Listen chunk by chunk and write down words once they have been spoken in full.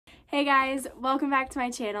Hey guys, welcome back to my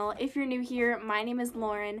channel. If you're new here, my name is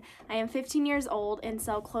Lauren. I am 15 years old and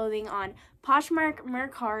sell clothing on POSHMARK,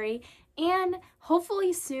 MERCARI, and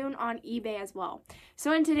hopefully soon on eBay as well.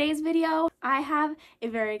 So in today's video, I have a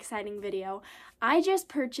very exciting video. I just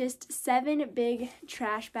purchased 7 big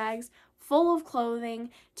trash bags full of clothing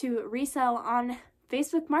to resell on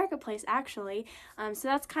Facebook Marketplace actually. So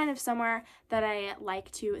that's kind of somewhere that I like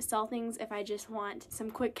to sell things if I just want some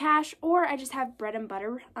quick cash or I just have bread and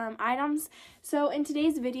butter items. So in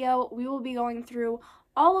today's video, we will be going through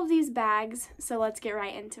all of these bags. So let's get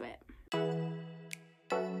right into it.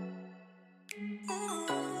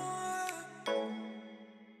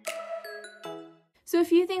 So a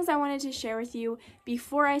few things I wanted to share with you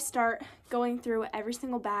before I start going through every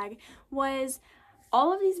single bag was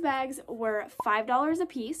all of these bags were $5 a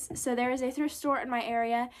piece. So there is a thrift store in my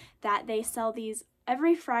area that they sell these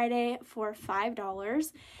every Friday for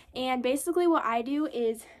 $5. And basically what I do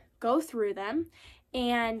is go through them.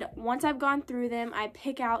 And once I've gone through them, I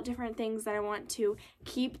pick out different things that I want to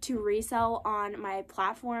keep to resell on my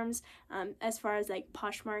platforms, as far as like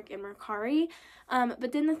POSHMARK and MERCARI.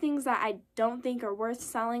 But then the things that I don't think are worth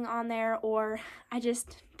selling on there or I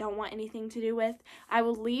just don't want anything to do with, I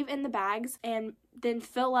will leave in the bags and then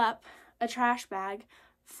fill up a trash bag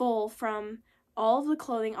full from all of the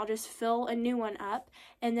clothing. I'll just fill a new one up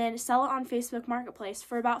and then sell it on Facebook Marketplace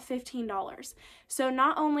for about $15. So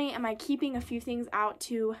not only am I keeping a few things out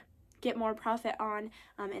to get more profit on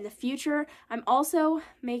in the future, I'm also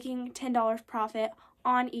making $10 profit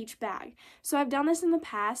on each bag. So I've done this in the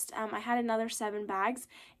past. I had another 7 bags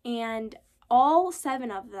and all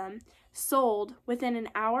 7 of them sold within an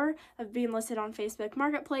hour of being listed on Facebook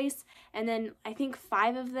Marketplace, and then I think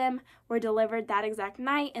 5 of them were delivered that exact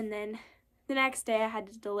night, and then the next day I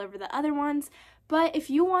had to deliver the other ones. But if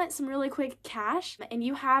you want some really quick cash and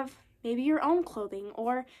you have maybe your own clothing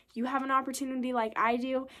or you have an opportunity like I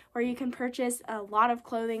do where you can purchase a lot of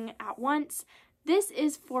clothing at once, this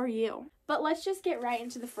is for you. But let's just get right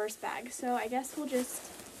into the first bag. So I guess we'll just,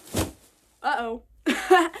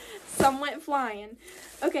 some went flying.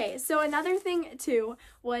 Okay, so another thing too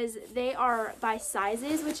was they are by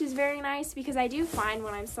sizes, which is very nice because I do find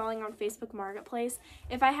when I'm selling on Facebook Marketplace,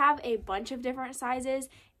 if I have a bunch of different sizes,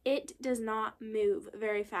 it does not move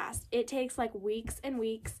very fast. It takes like weeks and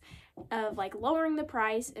weeks of like lowering the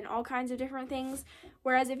price and all kinds of different things.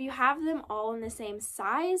 Whereas if you have them all in the same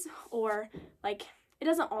size, or like it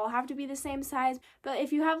doesn't all have to be the same size, but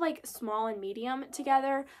if you have like small and medium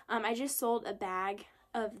together, I just sold a bag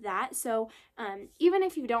of that. So even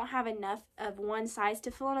if you don't have enough of one size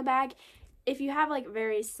to fill in a bag, if you have like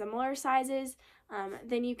very similar sizes,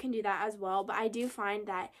 then you can do that as well. But I do find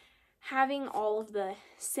that having all of the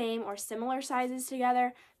same or similar sizes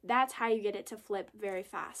together, that's how you get it to flip very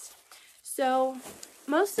fast. So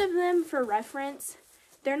most of them, for reference,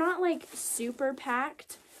 they're not like super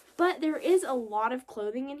packed, but there is a lot of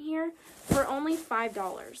clothing in here for only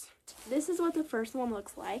 $5. This is what the first one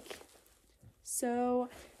looks like. So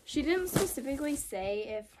she didn't specifically say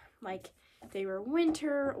if like they were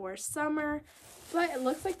winter or summer, but it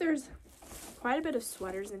looks like there's quite a bit of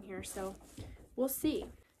sweaters in here, so we'll see.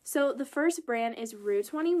 So the first brand is Rue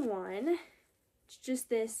 21. It's just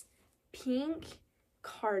this pink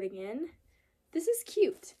cardigan. This is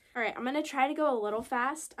cute. All right, I'm going to try to go a little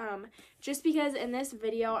fast, just because in this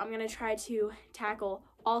video, I'm going to try to tackle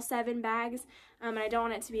all 7 bags, and I don't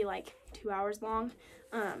want it to be like 2 hours long.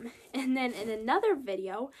 And then in another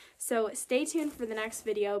video, so stay tuned for the next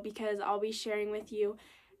video because I'll be sharing with you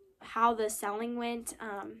how the selling went,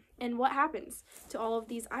 and what happens to all of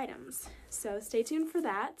these items. So stay tuned for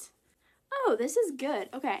that. Oh, this is good.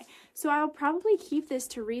 Okay, so I'll probably keep this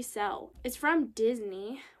to resell. It's from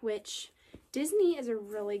Disney, which Disney is a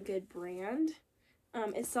really good brand.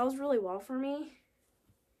 It sells really well for me.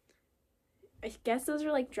 I guess those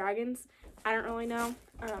are like dragons. I don't really know.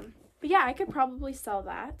 But yeah, I could probably sell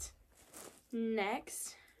that.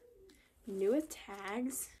 Next, new with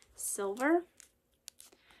tags, silver.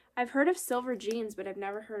 I've heard of silver jeans, but I've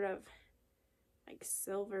never heard of like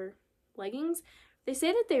silver leggings. They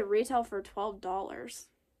say that they retail for $12.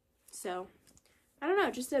 So, I don't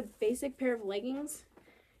know, just a basic pair of leggings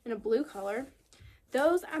in a blue color.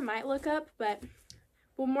 Those I might look up, but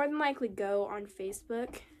will more than likely go on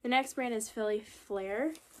Facebook. The next brand is Philly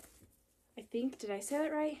Flare. I think, did I say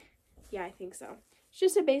that right? Yeah, I think so. It's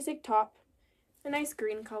just a basic top, a nice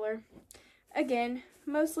green color. Again,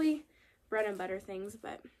 mostly bread and butter things,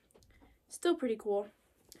 but still pretty cool.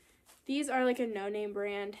 These are like a no-name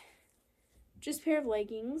brand. Just a pair of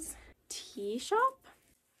leggings. Tea Shop?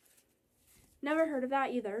 Never heard of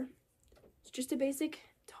that either. It's just a basic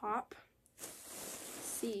top.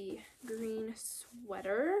 see, green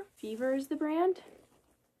sweater. Fever is the brand.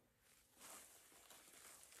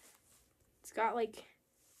 It's got like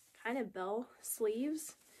kind of bell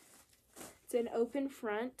sleeves. It's an open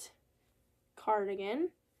front cardigan.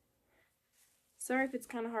 Sorry if it's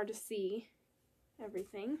kind of hard to see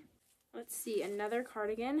everything. Let's see, another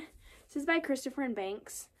cardigan. This is by Christopher &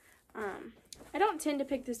 Banks. I don't tend to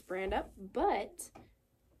pick this brand up, but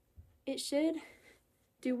it should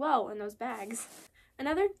do well in those bags.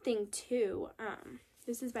 Another thing too,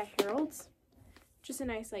 this is by Harold's. Just a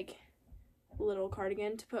nice like little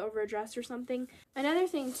cardigan to put over a dress or something. Another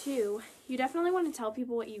thing too, you definitely want to tell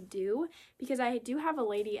people what you do, because I do have a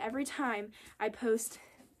lady every time I post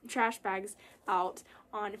trash bags out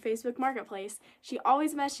on Facebook Marketplace, she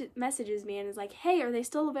always messages me and is like, hey, are they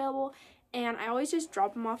still available? And I always just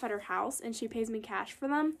drop them off at her house and she pays me cash for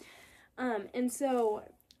them. And so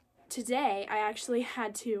today I actually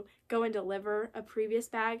had to go and deliver a previous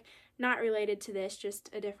bag, not related to this, just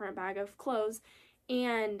a different bag of clothes.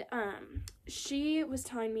 And she was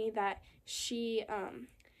telling me that she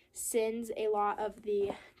sends a lot of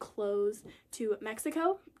the clothes to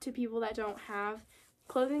Mexico to people that don't have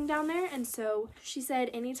clothing down there. And so she said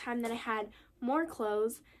anytime that I had more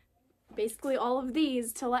clothes, basically all of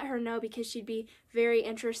these, to let her know, because she'd be very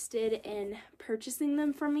interested in purchasing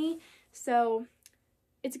them from me. So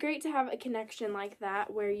it's great to have a connection like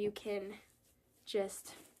that where you can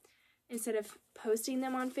just, instead of posting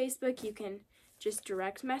them on Facebook, you can just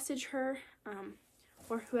direct message her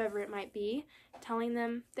or whoever it might be, telling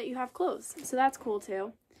them that you have clothes. So that's cool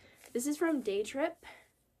too. This is from Day Trip.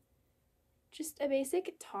 Just a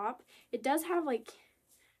basic top. It does have like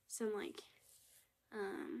some like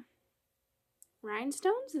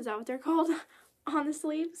rhinestones, is that what they're called, on the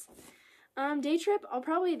sleeves. Day Trip, that'll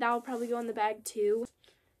probably go in the bag too.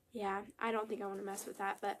 Yeah, I don't think I want to mess with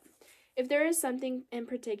that, but if there is something in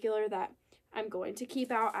particular that I'm going to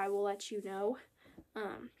keep out, I will let you know.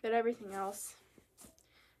 But everything else,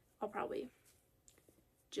 I'll probably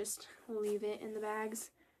just leave it in the bags.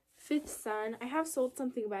 Fifth Sun, I have sold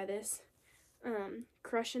something by this.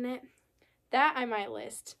 Crushing It. That I might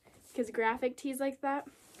list, because graphic tees like that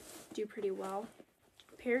do pretty well.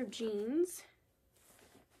 A pair of jeans.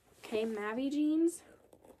 Okay, Mavi jeans.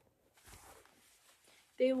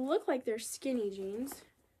 They look like they're skinny jeans,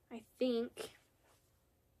 I think.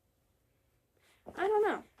 I don't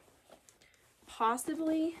know.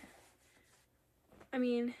 Possibly. I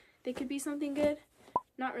mean, they could be something good.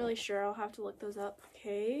 Not really sure. I'll have to look those up.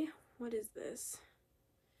 Okay, what is this?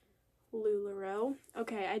 LuLaRoe.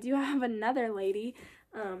 Okay, I do have another lady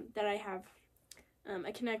that I have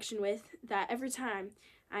a connection with, that every time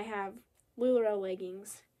I have LuLaRoe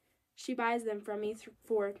leggings, she buys them from me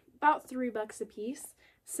for about $3 a piece.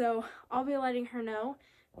 So I'll be letting her know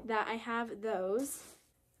that I have those.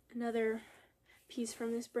 Another piece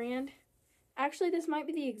from this brand. Actually, this might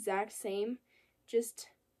be the exact same, just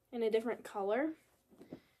in a different color.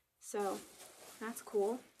 So that's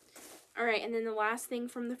cool. Alright, and then the last thing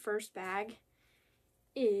from the first bag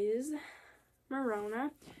is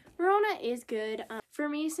Merona. Merona is good. For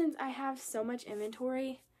me, since I have so much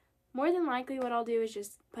inventory, more than likely what I'll do is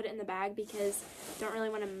just put it in the bag, because I don't really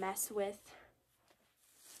want to mess with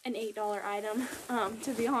an $8 item,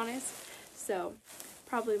 to be honest. So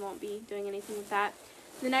probably won't be doing anything with that.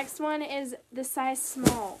 The next one is the size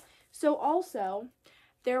small. So also,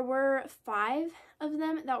 there were 5 of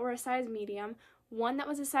them that were a size medium, 1 that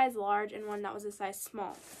was a size large, and 1 that was a size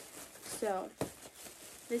small. So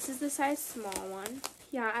this is the size small one.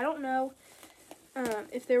 Yeah, I don't know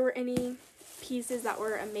if there were any pieces that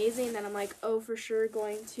were amazing that I'm like, oh, for sure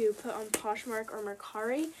going to put on POSHMARK or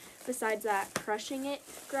MERCARI, besides that Crushing It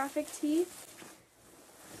graphic tee.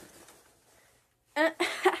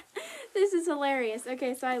 This is hilarious.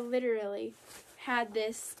 Okay, so I literally had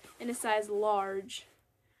this in a size large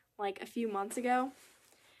like a few months ago,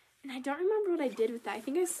 and I don't remember what I did with that. I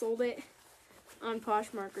think I sold it on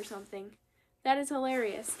POSHMARK or something. That is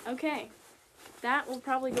hilarious. Okay, that will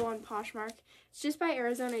probably go on POSHMARK. It's just by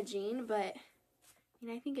Arizona Jean, but I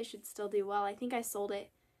mean, I think it should still do well. I think I sold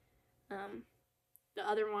it, the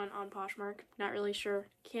other one on POSHMARK. Not really sure.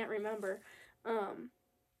 Can't remember.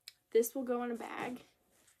 This will go in a bag.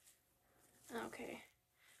 Okay.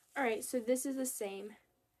 Alright, so this is the same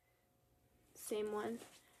one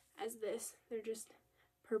as this. They're just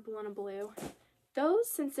purple and a blue. Those,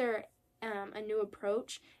 since they're a new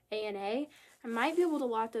approach, A&A, I might be able to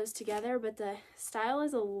lot those together, but the style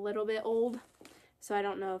is a little bit old, so I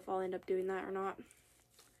don't know if I'll end up doing that or not.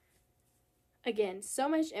 Again, so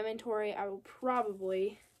much inventory, I will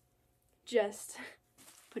probably just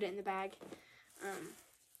put it in the bag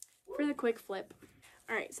for the quick flip.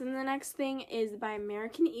 Alright, so then the next thing is by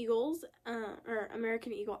American Eagles, or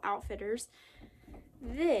American Eagle Outfitters.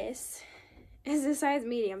 This is a size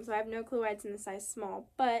medium, so I have no clue why it's in the size small,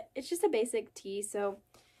 but it's just a basic tee, so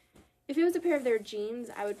if it was a pair of their jeans,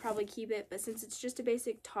 I would probably keep it, but since it's just a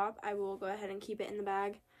basic top, I will go ahead and keep it in the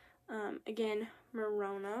bag. Again,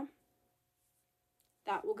 Merona.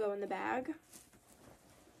 That will go in the bag.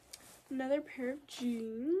 Another pair of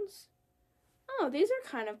jeans. Oh, these are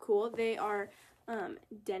kind of cool. They are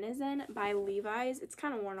Denizen by Levi's. It's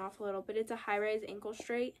kind of worn off a little, but it's a high-rise ankle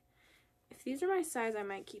straight. If these are my size, I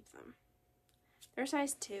might keep them. They're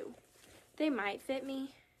size 2. They might fit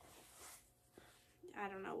me. I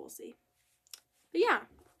don't know. We'll see. But yeah,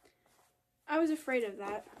 I was afraid of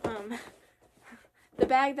that. The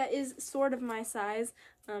bag that is sort of my size,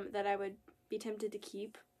 that I would be tempted to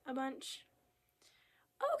keep a bunch.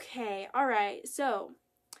 Okay, alright, so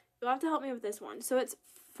you'll have to help me with this one. So it's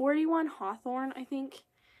 41 Hawthorne, I think.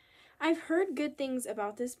 I've heard good things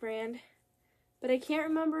about this brand, but I can't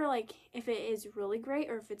remember like if it is really great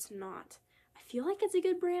or if it's not. I feel like it's a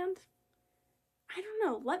good brand. I don't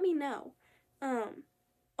know. Let me know.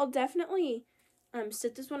 I'll definitely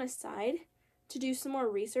set this one aside to do some more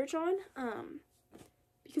research on,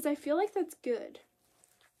 because I feel like that's good,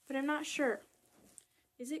 but I'm not sure.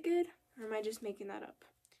 Is it good, or am I just making that up?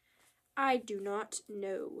 I do not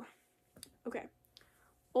know. Okay,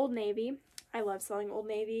 Old Navy. I love selling Old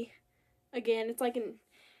Navy. Again, it's like a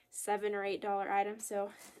 $7 or $8 item,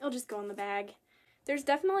 so it'll just go in the bag. There's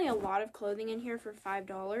definitely a lot of clothing in here for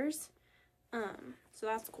 $5, so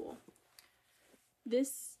that's cool.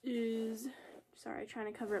 This is, sorry,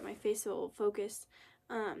 trying to cover up my face so it'll focus.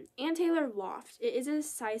 Ann Taylor Loft. It is a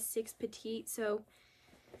size 6 petite, so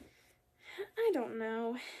I don't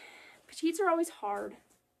know. Petites are always hard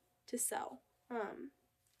to sell.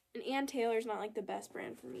 And Ann Taylor's not like the best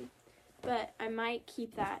brand for me, but I might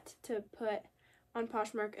keep that to put on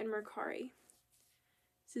POSHMARK and MERCARI.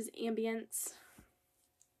 This is Ambience.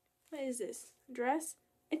 What is this? Dress?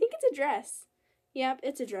 I think it's a dress. Yep,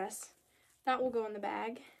 it's a dress. That will go in the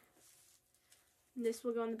bag. This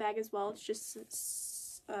will go in the bag as well. It's just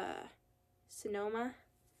Sonoma.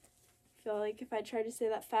 I feel like if I tried to say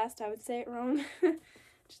that fast, I would say it wrong.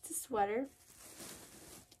 Just a sweater.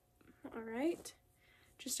 Alright.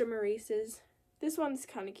 Just a Maurice's. This one's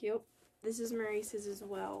kind of cute. This is Maurice's as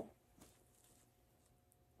well.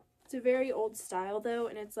 It's a very old style though,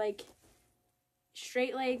 and it's like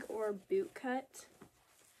straight leg or boot cut.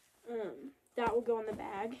 That will go in the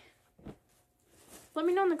bag. Let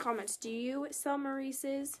me know in the comments, do you sell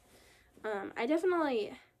Maurice's? I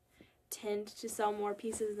definitely tend to sell more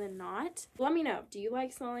pieces than not. Let me know, do you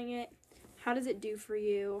like selling it? How does it do for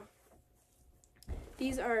you?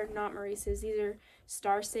 These are not Maurice's, these are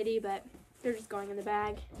Star City, but they're just going in the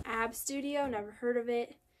bag. Ab Studio, never heard of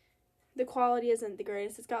it. The quality isn't the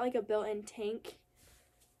greatest. It's got like a built-in tank.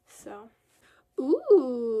 So,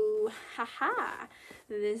 ooh, haha,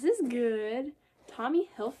 this is good. Tommy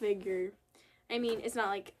Hilfiger. I mean, it's not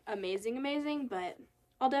like amazing, but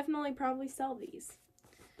I'll definitely probably sell these.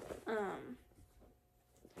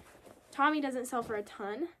 Tommy doesn't sell for a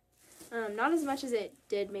ton. Not as much as it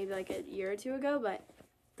did maybe like a year or two ago, but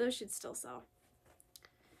those should still sell.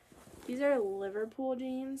 These are Liverpool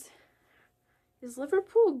jeans. Is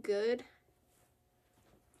Liverpool good?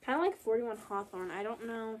 Kind of like 41 Hawthorne. I don't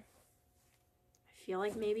know. I feel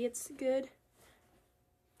like maybe it's good.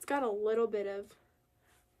 It's got a little bit of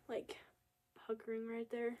like puckering right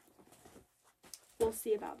there. We'll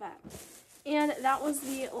see about that. And that was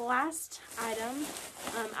the last item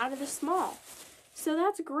out of the small. So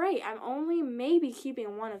that's great. I'm only maybe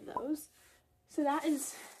keeping one of those. So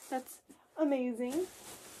that's amazing.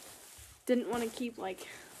 Didn't want to keep like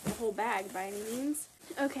the whole bag by any means.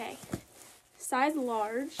 Okay, size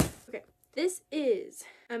large. Okay, this is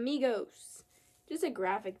Amigos. Just a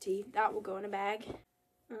graphic tee. That will go in a bag.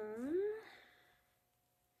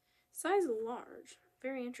 Size large.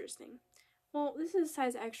 Very interesting. Well, this is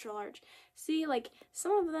size extra large. See, like,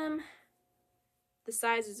 some of them, the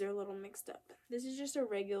sizes are a little mixed up. This is just a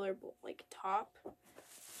regular, like, top.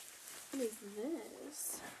 What is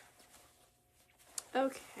this?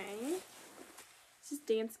 Okay. This is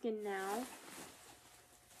Danskin Now.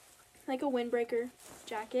 Like a windbreaker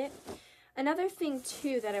jacket. Another thing,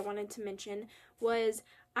 too, that I wanted to mention was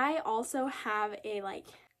I also have a, like,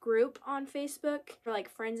 group on Facebook for, like,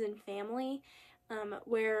 friends and family,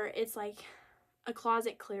 where it's, like, a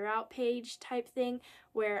closet clear out page type thing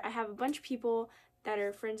where I have a bunch of people that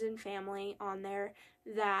are friends and family on there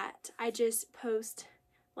that I just post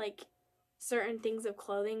like certain things of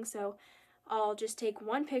clothing. So I'll just take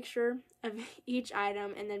one picture of each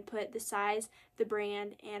item and then put the size, the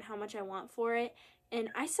brand, and how much I want for it. And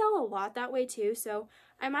I sell a lot that way too, so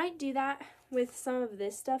I might do that with some of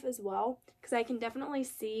this stuff as well, because I can definitely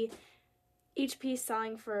see each piece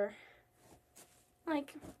selling for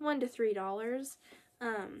like $1 to $3.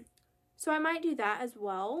 So I might do that as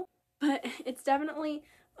well, but it's definitely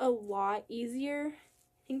a lot easier.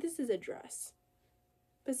 I think this is a dress,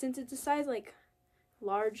 but since it's a size like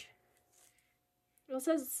large, well, it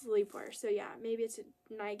says sleepwear, so yeah, maybe it's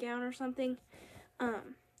a nightgown or something. I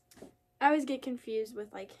always get confused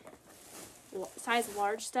with like size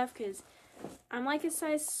large stuff because I'm like a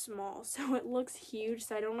size small, so it looks huge,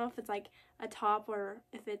 so I don't know if it's like a top or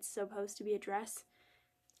if it's supposed to be a dress.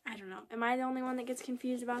 I don't know. Am I the only one that gets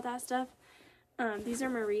confused about that stuff? These are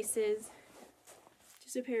Maurice's,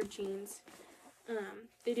 just a pair of jeans.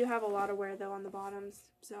 They do have a lot of wear though on the bottoms,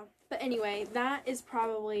 so. But anyway, that is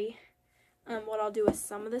probably what I'll do with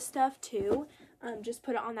some of the stuff too. Just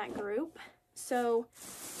put it on that group. So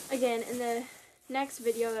again, in the next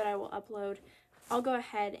video that I will upload, I'll go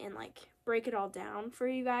ahead and like break it all down for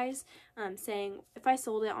you guys, saying if I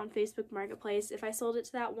sold it on Facebook Marketplace, if I sold it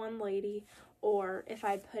to that one lady, or if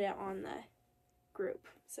I put it on the group.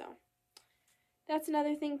 So that's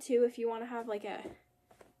another thing too. If you want to have like a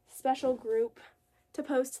special group to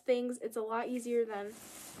post things, it's a lot easier than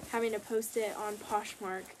having to post it on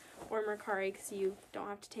POSHMARK or MERCARI, because you don't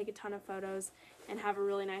have to take a ton of photos and have a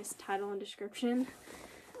really nice title and description.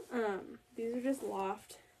 These are just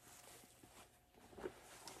Loft.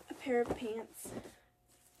 A pair of pants.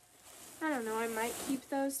 I don't know, I might keep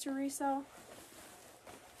those to resell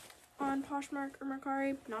on POSHMARK or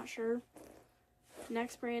MERCARI, not sure.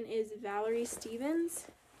 Next brand is Valerie Stevens.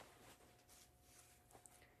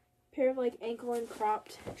 Pair of like ankle and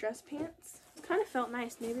cropped dress pants. Kind of felt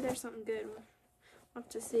nice. Maybe there's something good. We'll have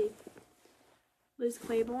to see. Liz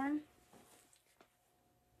Claiborne.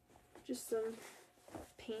 Just some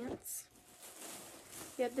pants.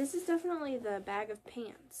 Yeah, this is definitely the bag of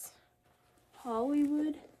pants.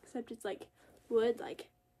 Hollywood, except it's like wood, like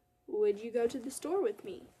would you go to the store with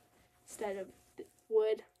me? Instead of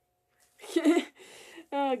wood.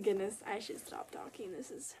 Oh goodness, I should stop talking.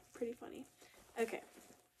 This is pretty funny. Okay.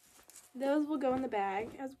 Those will go in the bag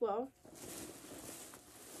as well.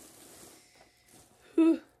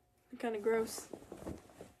 Whew, kind of gross.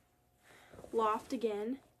 Loft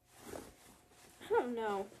again. I don't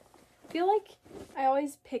know. I feel like I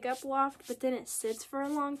always pick up Loft, but then it sits for a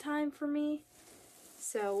long time for me.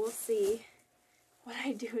 So we'll see what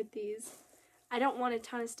I do with these. I don't want a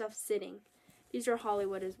ton of stuff sitting. These are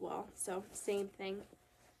Hollywood as well, so same thing.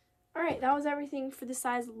 Alright, that was everything for the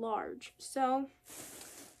size large. So,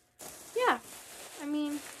 yeah, I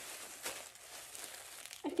mean,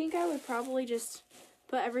 I think I would probably just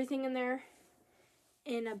put everything in there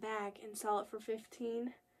in a bag and sell it for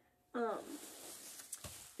 $15. But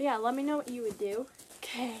yeah, let me know what you would do.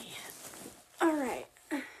 Okay, alright,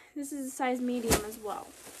 this is a size medium as well.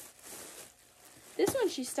 This one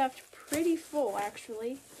she stuffed pretty full,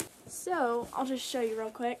 actually. So, I'll just show you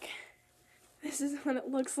real quick. This is what it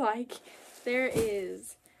looks like. There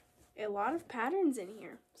is a lot of patterns in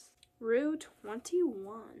here. Rue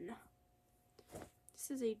 21.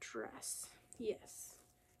 This is a dress. Yes.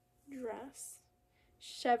 Dress.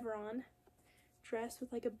 Chevron. Dress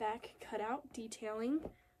with like a back cutout detailing.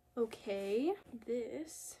 Okay.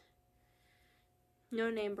 This.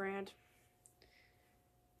 No name brand.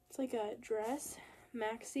 It's like a dress.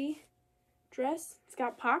 Maxi dress. It's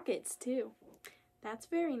got pockets too. That's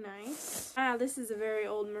very nice. Ah, this is a very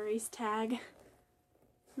old Maurice tag.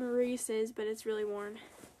 Maurice's, but it's really worn.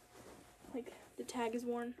 Like, the tag is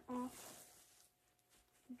worn off.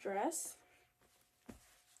 Dress.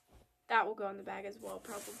 That will go in the bag as well,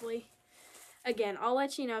 probably. Again, I'll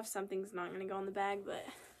let you know if something's not going to go in the bag, but...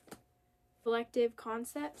 Collective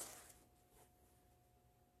Concept.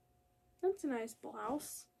 That's a nice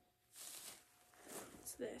blouse.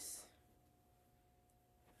 What's this?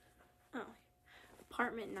 Oh.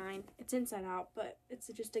 Apartment 9. It's inside out, but it's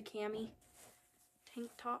just a cami tank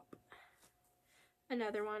top.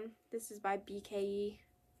 Another one. This is by BKE.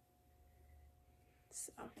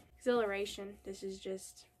 So, Exhilaration. This is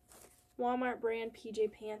just Walmart brand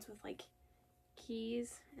PJ pants with like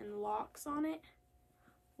keys and locks on it.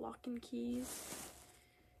 Lock and keys.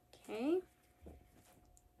 Okay.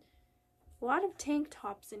 A lot of tank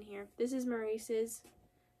tops in here. This is Maurice's.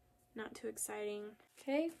 Not too exciting.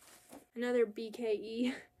 Okay. Another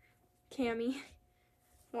BKE cami.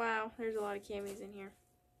 Wow, there's a lot of camis in here.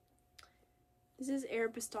 This is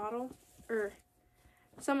Aeropostale.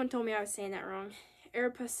 Someone told me I was saying that wrong.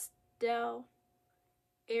 Aeropostale.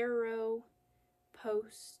 Aeropostale.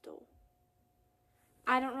 Postal.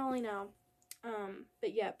 I don't really know.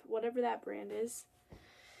 But yep, whatever that brand is.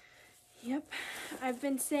 Yep, I've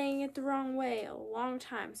been saying it the wrong way a long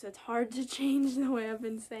time, so it's hard to change the way I've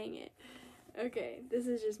been saying it. Okay, this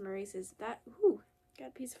is just Maurice's. Ooh, got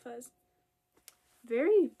a piece of fuzz.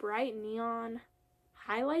 Very bright neon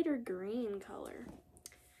highlighter green color.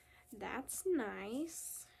 That's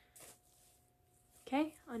nice.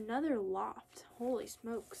 Okay, another loft. Holy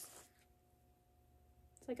smokes.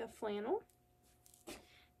 It's like a flannel.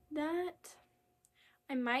 That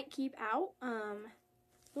I might keep out.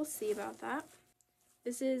 We'll see about that.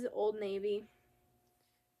 This is Old Navy.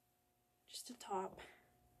 Just a top.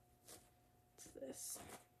 What's this?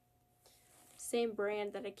 Same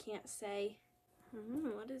brand that I can't say.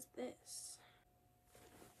 What is this?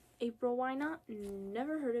 April, why not?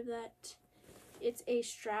 Never heard of that. It's a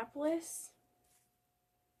strapless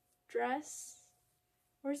dress.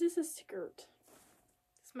 Or is this a skirt?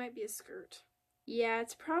 This might be a skirt. Yeah,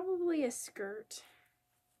 it's probably a skirt.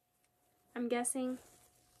 I'm guessing.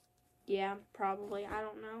 Yeah, probably. I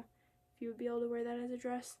don't know if you would be able to wear that as a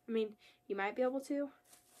dress. I mean, you might be able to.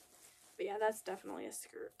 But yeah, that's definitely a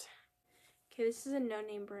skirt. Okay, this is a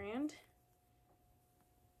no-name brand.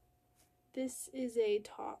 This is a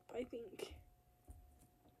top, I think.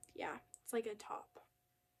 Yeah, it's like a top.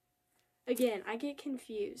 Again, I get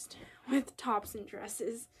confused with tops and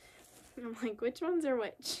dresses. I'm like, which ones are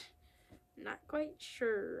which? Not quite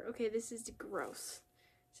sure. Okay, this is gross.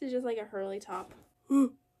 This is just like a Hurley top.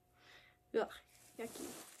 Ugh, yucky.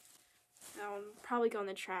 That one will probably go in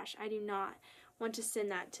the trash. I do not want to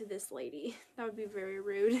send that to this lady. That would be very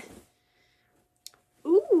rude.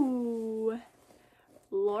 Ooh,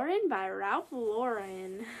 Lauren by Ralph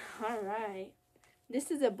Lauren. All right. This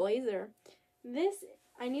is a blazer. This,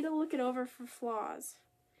 I need to look it over for flaws.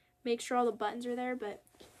 Make sure all the buttons are there, but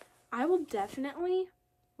I will definitely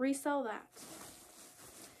resell that.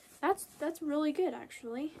 That's really good,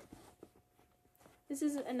 actually. This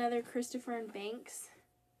is another Christopher and Banks.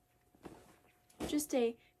 Just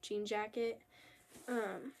a jean jacket.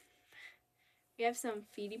 We have some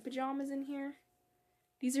Feety pajamas in here.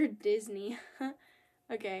 These are Disney.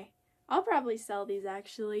 Okay, I'll probably sell these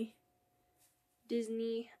actually.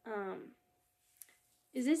 Disney.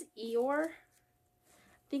 Is this Eeyore?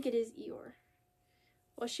 I think it is Eeyore.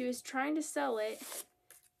 Well, she was trying to sell it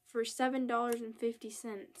for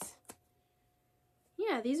 $7.50.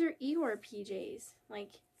 Yeah, these are Eeyore PJs,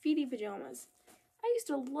 like Feety pajamas. I used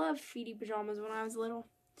to love Feety pajamas when I was little.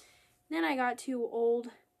 Then I got too old,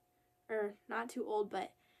 or not too old,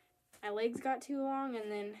 but my legs got too long,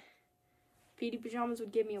 and then Feety pajamas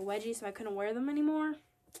would give me a wedgie, so I couldn't wear them anymore.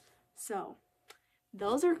 So,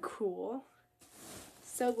 those are cool.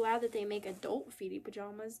 So glad that they make adult Feety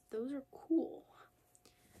pajamas. Those are cool.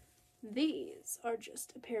 These are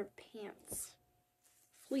just a pair of pants.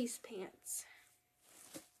 Fleece pants.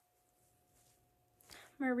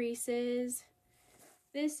 Maurice's.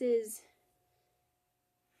 This is,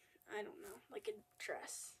 I don't know, like a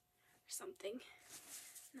dress or something.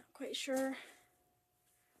 Not quite sure.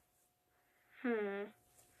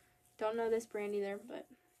 Don't know this brand either, but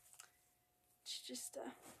it's just,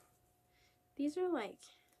 these are like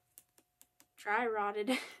dry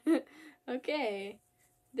rotted. Okay.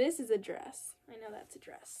 This is a dress. I know that's a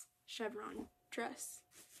dress. Chevron dress.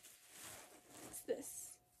 What's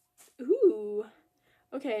this? Ooh.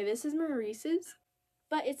 Okay, this is Maurice's.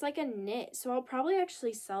 But it's like a knit, so I'll probably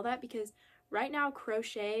actually sell that because right now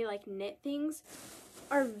crochet, like knit things,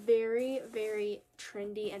 are very, very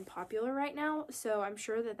trendy and popular right now. So I'm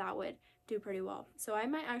sure that that would do pretty well. So I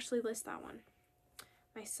might actually list that one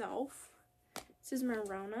myself. This is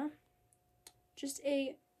Merona. Just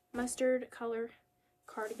a mustard color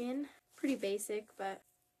cardigan. Pretty basic, but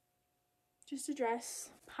just a dress.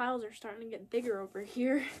 Piles are starting to get bigger over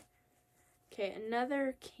here. Okay,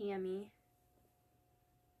 another cami.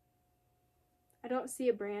 I don't see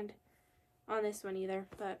a brand on this one either,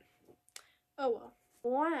 but oh well.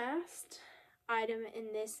 Last item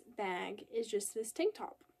in this bag is just this tank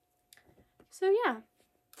top. So yeah,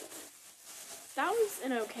 that was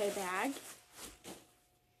an okay bag.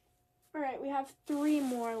 All right, we have 3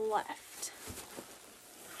 more left.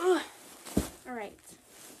 Ugh. All right.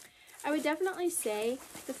 I would definitely say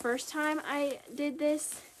the first time I did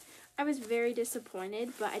this, I was very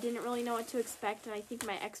disappointed, but I didn't really know what to expect, and I think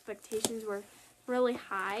my expectations were really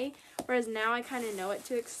high, whereas now I kind of know what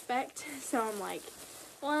to expect. So I'm like,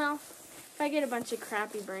 well, if I get a bunch of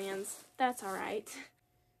crappy brands, that's all right.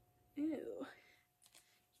 Ew.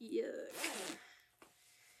 Yuck.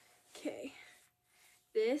 Okay.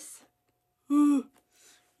 This.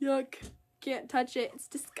 Yuck. Can't touch it. It's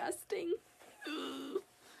disgusting.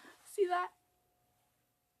 See that?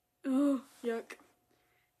 Oh, yuck.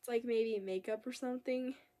 It's like maybe makeup or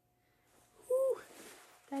something. Whew,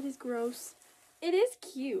 that is gross. It is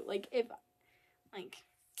cute. Like, if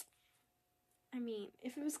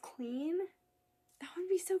it was clean, that would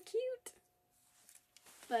be so cute.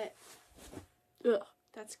 But, ugh,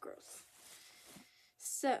 that's gross.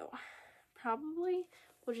 So, probably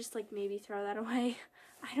we'll just, like, maybe throw that away.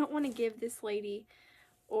 I don't want to give this lady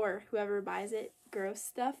or whoever buys it gross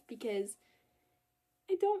stuff because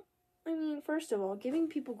first of all, giving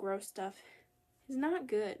people gross stuff is not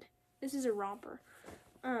good. This is a romper.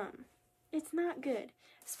 It's not good.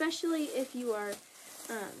 Especially if you are,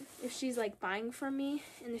 if she's, like, buying from me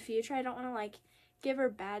in the future. I don't want to, like, give her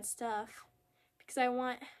bad stuff because I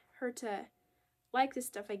want her to like the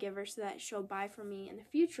stuff I give her so that she'll buy from me in the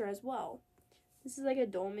future as well. This is like a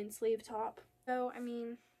dolman sleeve top. So,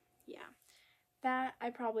 yeah. That I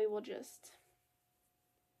probably will just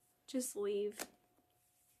leave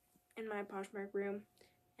in my Poshmark room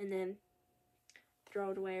and then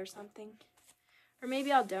throw it away or something. Or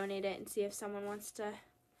maybe I'll donate it and see if someone wants to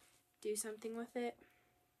do something with it.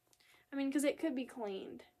 Because it could be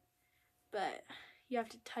cleaned, but you have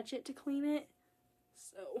to touch it to clean it.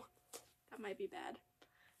 So, that might be bad.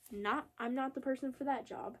 I'm not the person for that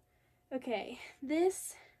job. Okay,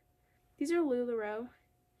 these are LuLaRoe.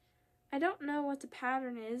 I don't know what the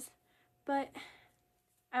pattern is, but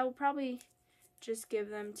I will probably just give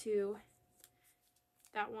them to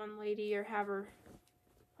that one lady or have her,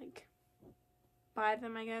 like, buy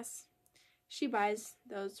them, I guess. She buys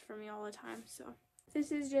those for me all the time, so.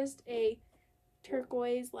 This is just a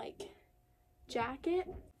turquoise, like, jacket.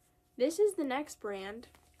 This is the next brand.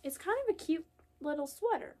 It's kind of a cute little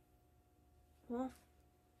sweater. Well,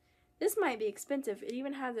 this might be expensive. It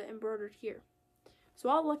even has it embroidered here. So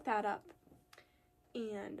I'll look that up.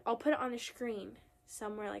 And I'll put it on the screen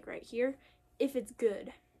somewhere, like right here. If it's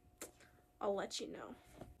good, I'll let you know.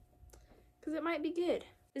 Because it might be good.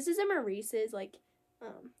 This is a Maurice's, like,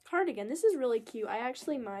 cardigan. This is really cute. I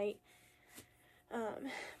actually might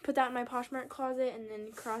put that in my Poshmark closet and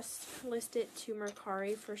then cross-list it to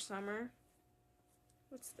Mercari for summer.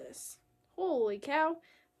 What's this? Holy cow.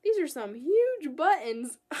 These are some huge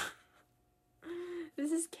buttons.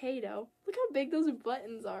 This is Kato. Look how big those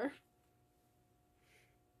buttons are.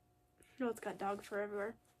 Oh, it's got dog fur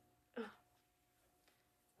everywhere. Ugh.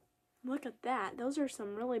 Look at that. Those are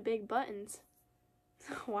some really big buttons.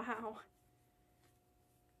 Wow.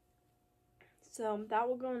 So that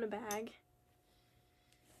will go in a bag.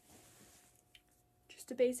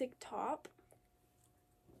 Just a basic top.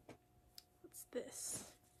 What's this?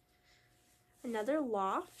 Another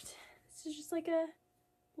loft. This is just like a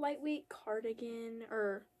lightweight cardigan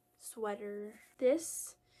or sweater.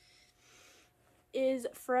 This is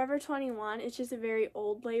Forever 21. It's just a very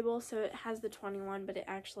old label, so it has the 21, but it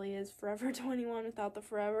actually is Forever 21 without the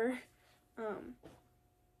forever.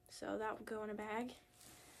 So that will go in a bag.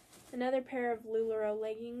 Another pair of LuLaRoe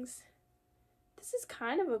leggings. This is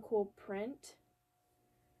kind of a cool print.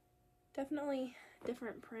 Definitely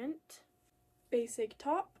different print. Basic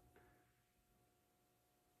top.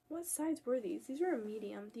 What size were these? These were a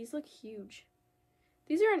medium. These look huge.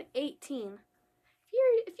 These are an 18.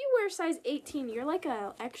 If you wear size 18, you're like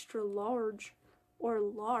a extra large or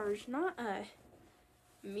large, not a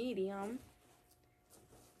medium.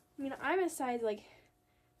 I'm a size like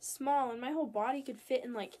small, and my whole body could fit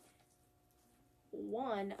in like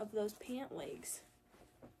one of those pant legs.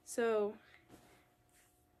 So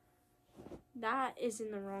that is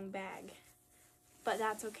in the wrong bag, but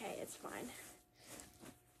that's okay. It's fine.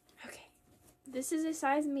 Okay, this is a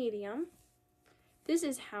size medium. This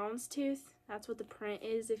is houndstooth. That's what the print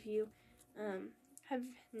is. If you have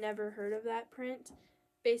never heard of that print,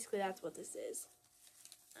 basically that's what this is.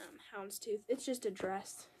 Houndstooth. It's just a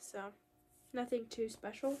dress, so nothing too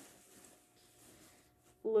special.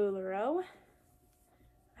 LuLaRoe.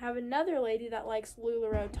 I have another lady that likes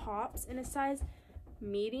LuLaRoe tops in a size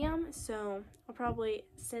medium, so I'll probably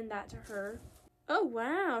send that to her. Oh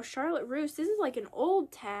wow, Charlotte Russe. This is like an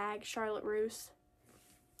old tag, Charlotte Russe.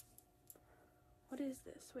 What is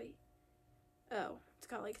this? Wait. Oh, it's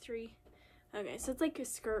got like 3. Okay, so it's like a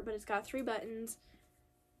skirt, but it's got 3 buttons.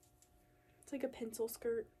 It's like a pencil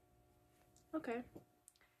skirt. Okay.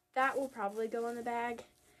 That will probably go in the bag,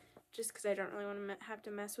 just because I don't really want to have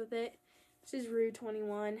to mess with it. This is Rue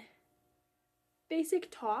 21. Basic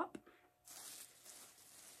top.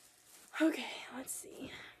 Okay, let's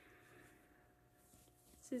see.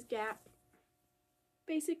 This is Gap.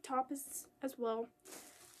 Basic top as well.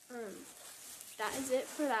 That is it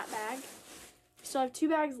for that bag. Still have 2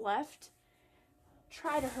 bags left.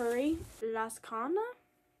 Try to hurry. Las Cana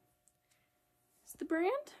is the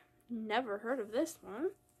brand. Never heard of this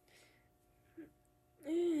one.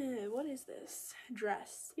 What is this?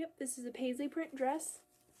 Dress. Yep, this is a paisley print dress.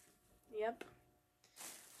 Yep.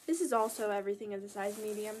 This is also everything is a size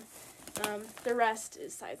medium. The rest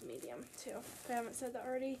is size medium too, if I haven't said that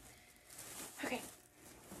already. Okay.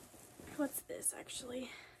 What's this actually?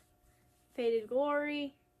 Faded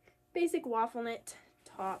Glory. Basic waffle knit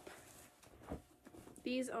top.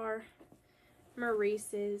 These are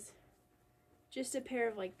Maurice's. Just a pair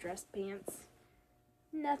of like dress pants.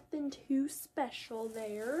 Nothing too special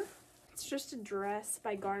there. It's just a dress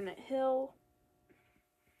by Garnet Hill.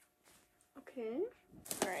 Okay.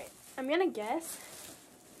 Alright. I'm gonna guess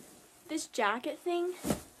this jacket thing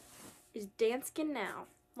is Danskin Now.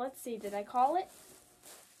 Let's see, did I call it?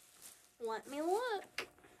 Let me look.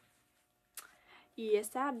 Yes,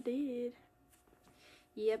 I did.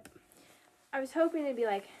 Yep. I was hoping it'd be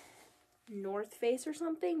like North Face or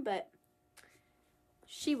something, but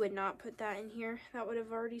she would not put that in here. That would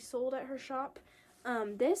have already sold at her shop.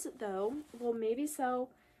 This, though, will maybe sell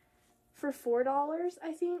for $4,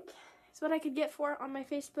 I think. Is what I could get for it on my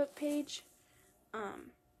Facebook page.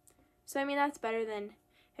 So, I mean, that's better than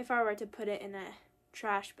if I were to put it in a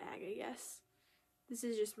trash bag, I guess. This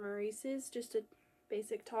is just Maurice's, just a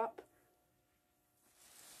basic top.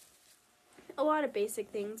 A lot of basic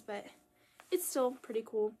things, but it's still pretty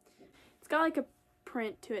cool. It's got like a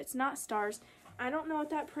print to it. It's not stars. I don't know what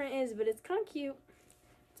that print is, but it's kind of cute.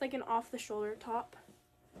 It's like an off-the-shoulder top.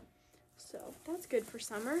 So, that's good for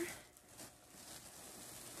summer.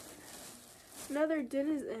 Another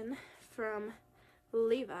Denizen from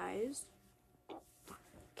Levi's.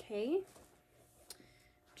 Okay.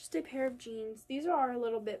 Just a pair of jeans. These are a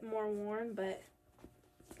little bit more worn, but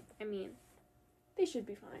I mean, they should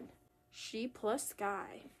be fine. She plus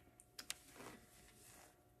Sky.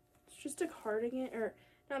 It's just a cardigan, or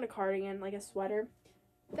not a cardigan, like a sweater.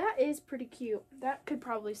 That is pretty cute. That could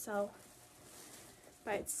probably sell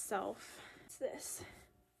by itself. What's this?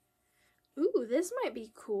 Ooh, this might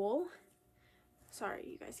be cool. Sorry,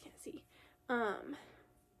 you guys can't see.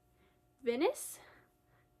 Venice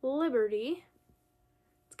Liberty.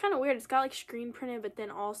 It's kind of weird. It's got like screen printed, but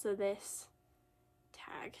then also this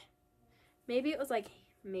tag. Maybe it was like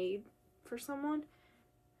made for someone.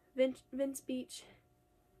 Vince Beach.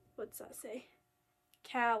 What's that say?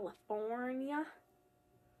 California.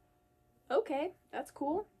 Okay, that's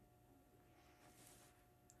cool.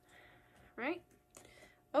 Right?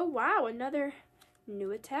 Oh wow, another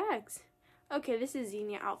new tags. Okay, this is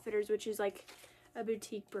Xenia Outfitters, which is like a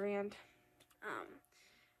boutique brand.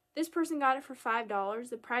 This person got it for $5.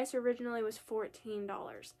 The price originally was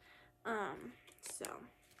 $14. So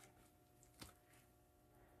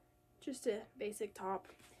just a basic top.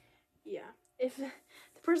 Yeah, if the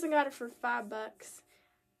person got it for $5,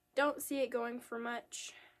 don't see it going for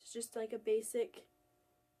much. It's just like a basic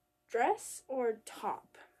dress or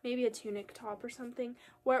top. Maybe a tunic top or something.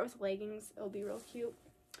 Wear it with leggings. It'll be real cute.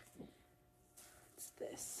 What's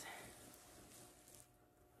this?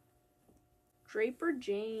 Draper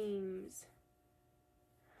James.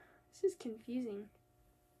 This is confusing.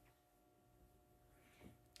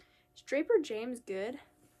 Is Draper James good?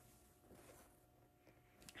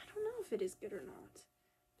 I don't know if it is good or not.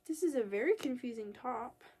 But this is a very confusing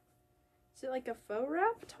top. Is it like a faux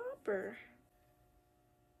wrap top or?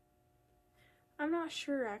 I'm not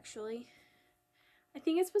sure actually. I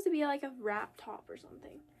think it's supposed to be like a wrap top or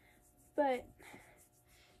something. But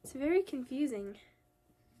it's very confusing.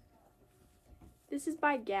 This is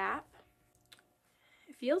by Gap.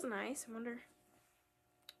 It feels nice. I wonder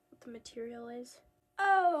what the material is.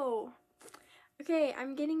 Oh! Okay,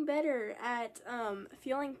 I'm getting better at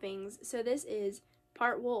feeling things. So this is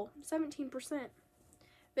part wool, 17%.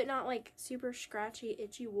 But not like super scratchy,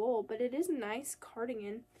 itchy wool. But it is a nice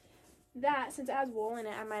cardigan. That, since it has wool in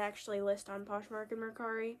it, I might actually list on POSHMARK and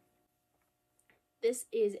MERCARI. This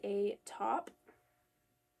is a top.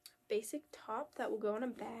 Basic top that will go in a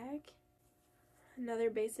bag. Another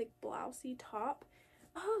basic blousey top.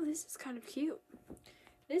 Oh, this is kind of cute.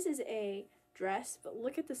 This is a dress, but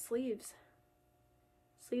look at the sleeves.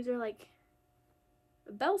 Sleeves are like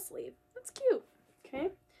a bell sleeve. That's cute. Okay.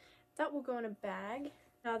 That will go in a bag.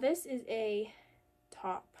 Now this is a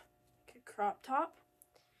top. Like a crop top.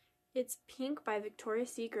 It's pink by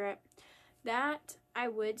Victoria's Secret. That I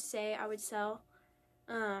would say I would sell.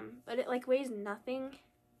 But it like weighs nothing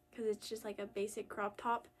because it's just like a basic crop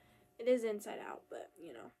top. It is inside out, but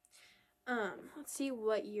you know. Let's see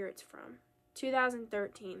what year it's from.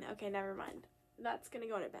 2013. Okay, never mind. That's gonna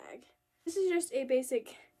go in a bag. This is just a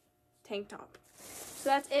basic tank top. So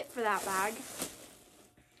that's it for that bag.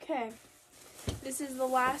 Okay, this is the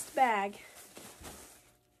last bag.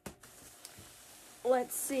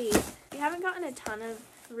 Let's see. We haven't gotten a ton of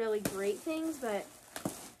really great things, but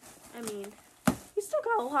I mean, we still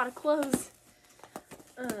got a lot of clothes.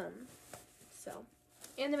 So,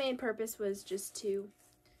 and the main purpose was just to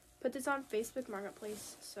put this on Facebook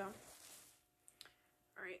Marketplace, so.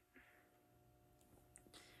 Alright.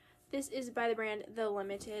 This is by the brand The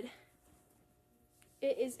Limited.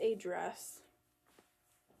 It is a dress.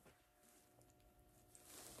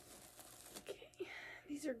 Okay,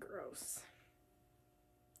 these are gross.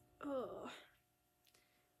 Ugh.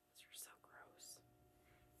 These are so gross.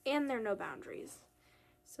 And they're no boundaries.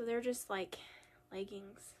 So they're just like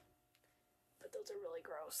leggings. But those are really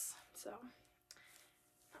gross. So,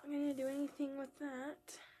 not gonna do anything with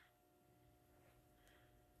that.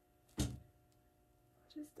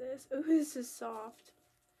 What is this? Oh, this is soft.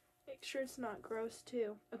 Make sure it's not gross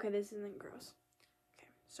too. Okay, this isn't gross. Okay,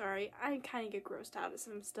 sorry. I kind of get grossed out of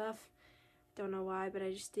some stuff. Don't know why, but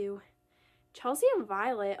I just do. Chelsea and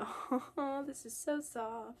Violet. Oh, this is so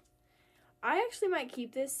soft. I actually might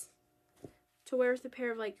keep this to wear with a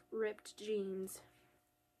pair of like ripped jeans.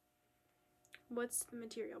 What's the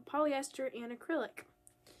material? Polyester and acrylic.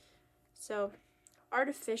 So,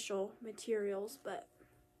 artificial materials, but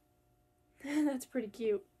that's pretty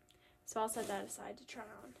cute. So I'll set that aside to try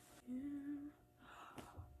on.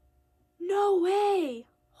 No way!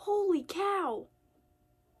 Holy cow!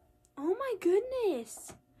 Oh my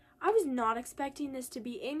goodness! I was not expecting this to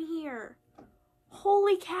be in here.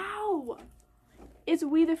 Holy cow! It's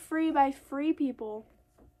We the Free by Free People.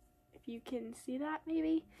 If you can see that,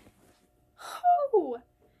 maybe. Oh!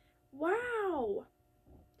 Wow!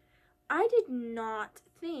 I did not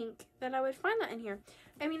think that I would find that in here.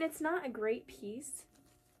 I mean, it's not a great piece.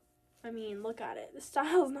 I mean, look at it. The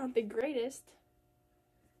style's not the greatest.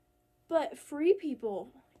 But Free People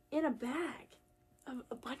in a bag of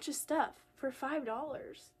a bunch of stuff for $5.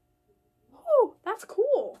 Oh, that's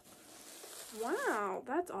cool. Wow,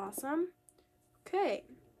 that's awesome. Okay.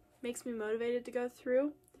 Makes me motivated to go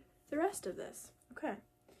through the rest of this. Okay.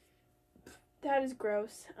 That is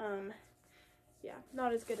gross. Yeah,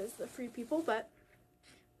 not as good as the Free People, but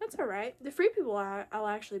that's alright. The Free People I'll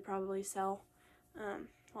actually probably sell.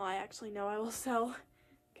 Well, I actually know I will sell,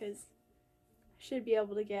 because I should be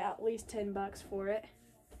able to get at least $10 for it.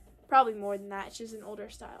 Probably more than that. It's just an older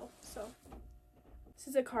style. So, this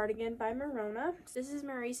is a cardigan by Merona. This is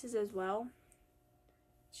Maurice's as well.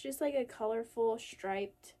 It's just like a colorful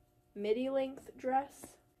striped midi-length dress.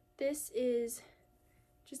 This is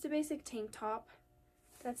just a basic tank top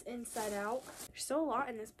that's inside out. There's still a lot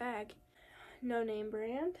in this bag. No name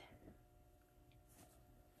brand.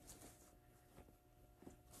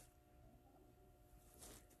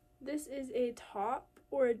 This is a top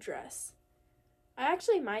or a dress. I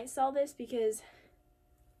actually might sell this because,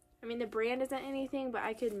 I mean, the brand isn't anything, but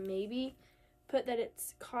I could maybe put that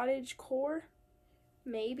it's cottage core.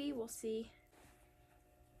 Maybe, we'll see.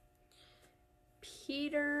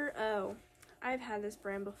 Peter, oh, I've had this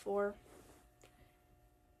brand before.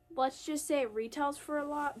 Let's just say it retails for a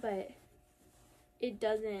lot, but it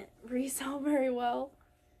doesn't resell very well.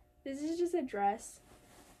 This is just a dress.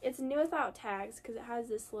 It's new without tags because it has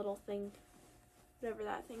this little thing, whatever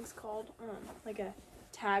that thing's called, like a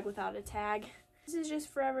tag without a tag. This is just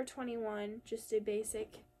Forever 21, just a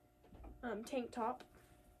basic tank top.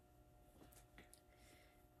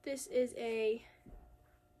 This is a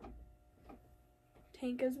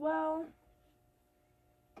tank as well.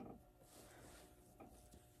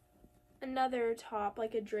 Another top,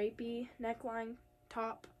 like a drapey neckline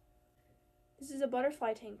top. This is a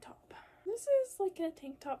butterfly tank top. This is like a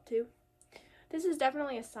tank top too. This is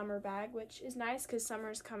definitely a summer bag, which is nice because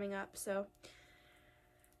summer's coming up, so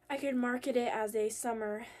I could market it as a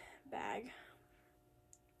summer bag.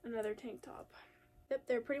 Another tank top. Yep,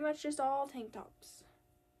 they're pretty much just all tank tops.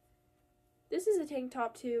 This is a tank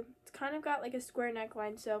top too. It's kind of got like a square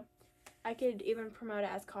neckline, so I could even promote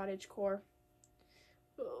it as cottage core.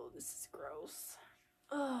 Oh, this is gross.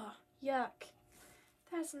 Ugh, yuck.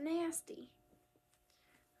 That's nasty.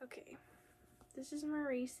 Okay. This is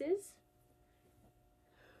Maurice's.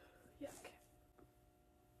 Yuck.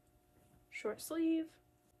 Short sleeve.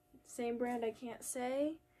 Same brand I can't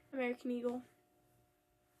say. American Eagle.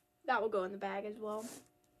 That will go in the bag as well.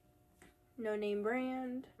 No name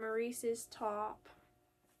brand. Maurice's top.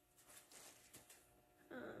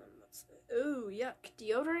 What's that? Ooh, yuck.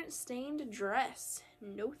 Deodorant stained dress.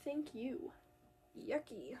 No thank you.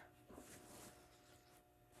 Yucky.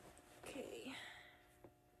 Okay.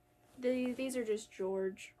 These are just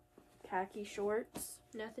George khaki shorts.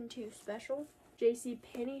 Nothing too special.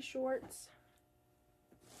 JCPenney shorts.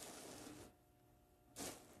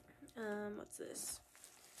 What's this?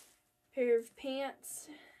 Pair of pants.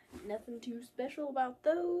 Nothing too special about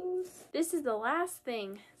those. This is the last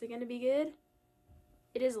thing. Is it going to be good?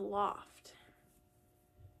 It is Loft.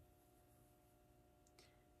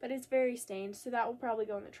 But it's very stained, so that will probably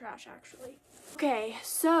go in the trash, actually. Okay,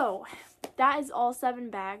 so that is all 7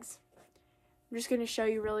 bags. I'm just going to show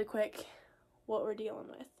you really quick what we're dealing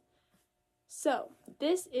with. So,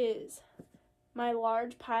 this is my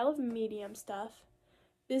large pile of medium stuff.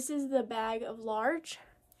 This is the bag of large.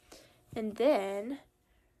 And then,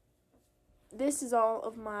 this is all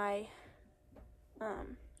of my,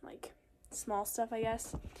 like, small stuff, I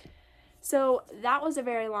guess. So, that was a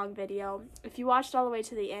very long video. If you watched all the way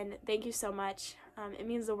to the end, thank you so much. It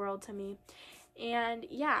means the world to me. And,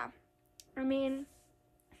 yeah, I mean,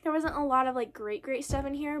 there wasn't a lot of, like, great stuff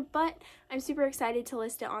in here, but I'm super excited to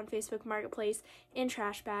list it on Facebook Marketplace in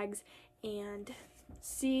trash bags and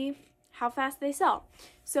see how fast they sell.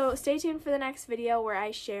 So, stay tuned for the next video where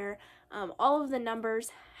I share all of the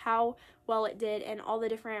numbers, how well it did, and all the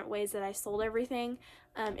different ways that I sold everything.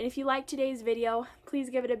 And if you liked today's video, please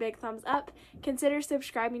give it a big thumbs up. Consider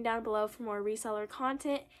subscribing down below for more reseller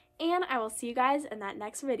content, and I will see you guys in that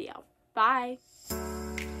next video. Bye!